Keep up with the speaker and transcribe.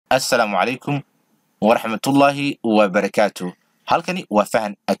السلام عليكم ورحمة الله وبركاته. halkani waa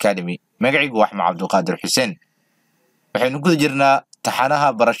Fahan Academy. Magacaygu waa Axmed Cabdulqaadir Xuseen. Waxaynu guda jirnaa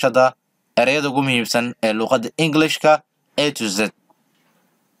taxanaha barashada ereyada ugu muhiimsan ee luqadda Englishka A to Z.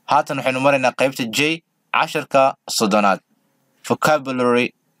 Haatan waxaynu maraynaa qaybta J, casharka soddonaad.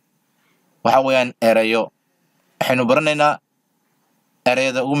 Vocabulary waxa weeyaan erayo. Waxaynu baranaynaa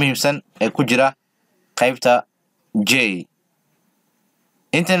ereyada ugu muhiimsan ee ku jira qaybta J.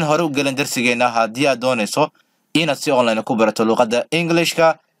 intaan hore u galan darsigeena haddii aad doonayso inaad si online ku barato luqadda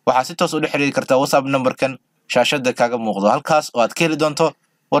Englishka waxaad si toos u xiriiri kartaa WhatsApp numberkan shaashada kaaga muuqdo halkaas oo aad ka heli doonto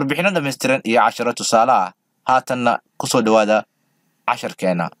warbixino dhameystiran iyo casharo tusaale ah. haatanna ku soo dhawaada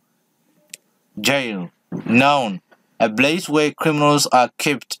casharkeena. Jail, noun, a place where criminals are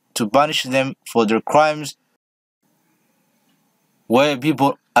kept to punish them for their crimes, where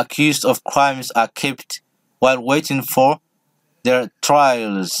people accused of crimes are kept while waiting for their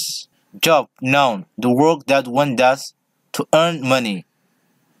trials. Job, noun, the work that one does to earn money.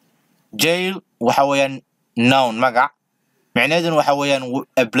 Jail waxa weeyaan noun magac macnaheeduna waxa weeyaan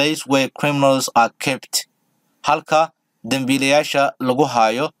a place where criminals are kept halka dambiilayaasha lagu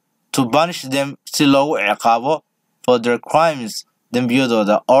hayo to punish them si loogu ciqaabo for their crimes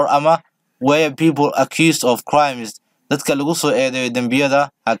dambiyadooda or ama where people accused of crimes dadka lagu soo eedeeyo dambiyada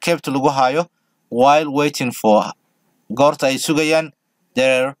are kept lagu hayo while waiting for goorta ay sugayaan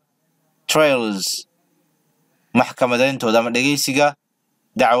their trials maxkamadayntooda ama dhageysiga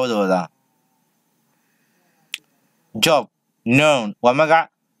dacwadooda. Job, noun, waa magac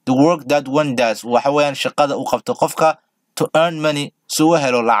the work that one does waxa weeyaan shaqada uu qabto qofka to earn money si uu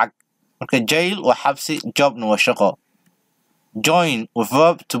helo lacag. marka jail waa xabsi, jobna waa shaqo. Join, a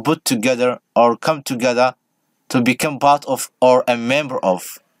verb to put together or come together to become part of or a member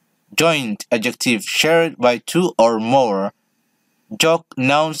of. Joint, adjective, shared by two or more. Joke,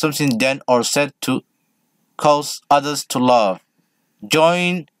 noun, something done or said to cause others to laugh.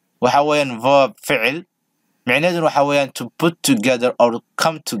 Join waxa weeyaan verb ficil macnaheeduna waxa weeyaan to put together or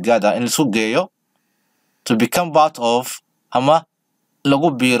come together in isku geeyo. To become part of ama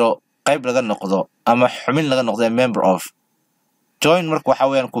lagu biiro qayb laga noqdo ama xubin laga noqdo a member of. Join marka waxa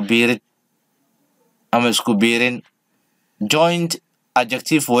weeyaan ku biirid ama isku biirin. Joint,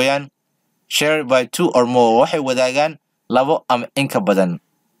 adjective weeyaan shared by two or more waxay wadaagaan labo ama in ka badan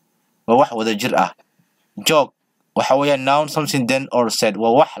waa wax wada jir ah. Joke waxa weeyaan noun, something done or said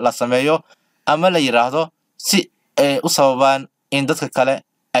waa wax la sameeyo ama la yiraahdo si ay u sababaan in dadka kale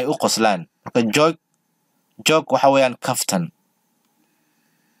ay u qoslaan. marka joke waxa weeyaan kaftan.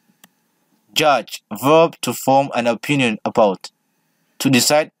 Judge, verb to form an opinion about, to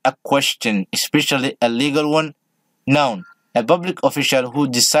decide a question, especially a legal one. Noun, a public official who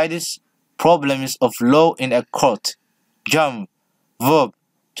decides problems of law in a court. Jump, verb,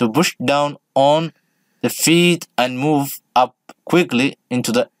 to push down on the feet and move up quickly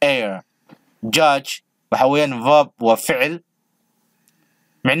into the air. Judge, waxa weeyaan verb waa ficil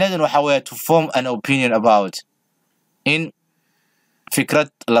macnaheeduna waxa weeyaa to form an opinion about in fikrad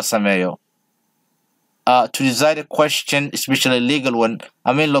la sameeyo. To decide a question, especially a legal one,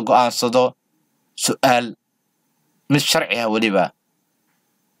 ama in la go'aansado su'aal mid sharci ah weliba.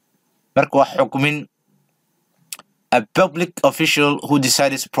 marka waa xukmin. A public official who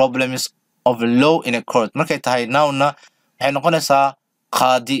decides problems of law in a court. markay tahay nounna waxay noqonaysaa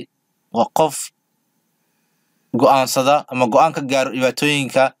qaadi waa qof go'aansada ama go'aan ka gaaro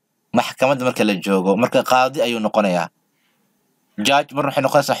dhibaatooyinka maxkamadda marka la joogo. marka qaadi ayuu noqonayaa. Judge marna waxay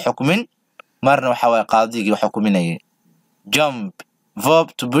noqonaysaa xukmin marna waxa waaye qaadigii wax xukuminayay. Jump,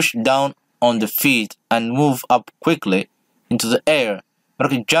 verb to push down on the feet and move up quickly into the air.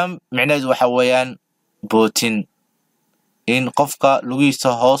 marka jump macnaheedu waxa weeyaan bootin in qofka lugihiisa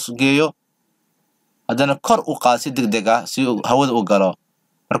hoos geeyo haddana kor u qaado si degdeg ah si uu hawada u galo.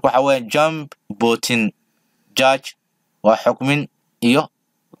 marka waxa weeyaan jump, bootin. Judge waa xukmin iyo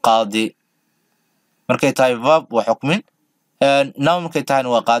qaadi. markay tahay verb waa xukmin noun markay tahayna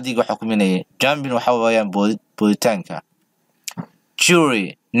waa qaadiga xukuminaya. jumping waxa weeyaan booditaanka.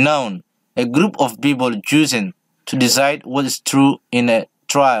 Jury, noun, a group of people chosen to decide what is true in a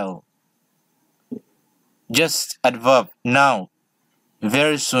trial. Just, adverb, noun,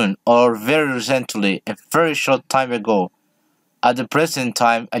 very soon or very recently, a very short time ago. At the present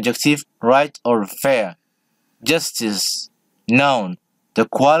time, adjective, right or fair. Justice, noun, the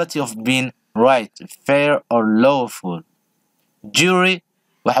quality of being right, fair or lawful. Jury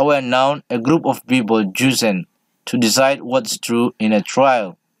waxa weeyaan noun, a group of people chosen to decide what's true in a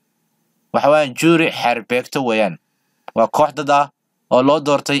trial. waxa weeyaan jury xeerbeegto weeyaan waa koox dad ah oo loo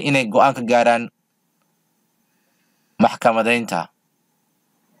doortay inay go'aan ka gaaraan maxkamadaynta.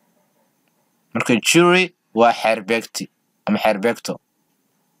 marka jury waa xeerbeegti ama xeerbeegto.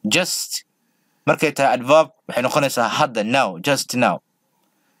 Just markay tahay adverb waxay noqonaysaa hadda now, just now,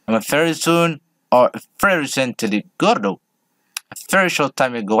 ama very soon or very recently, goordhow, a very short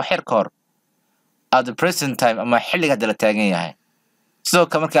time ago, wax yar ka hor, at the present time ama xilliga hadda la taagan yahay. sidoo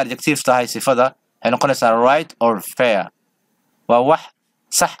kale markay adjective tahay sifada waxay noqonaysaa right or fair, waa wax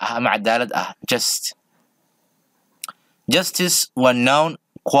sax ah ama cadaalad ah. Justice waa noun,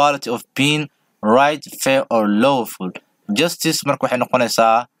 quality of being right, fair or lawful. Justice marka waxay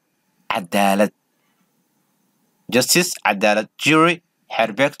noqonaysaa cadaalad. Justice cadaalad. Jury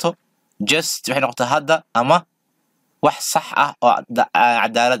xeerbeegto. Just waxay noqotaa hadda ama wax sax ah oo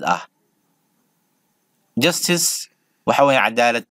cadaalad ah. Justice waxa weeye cadaalad.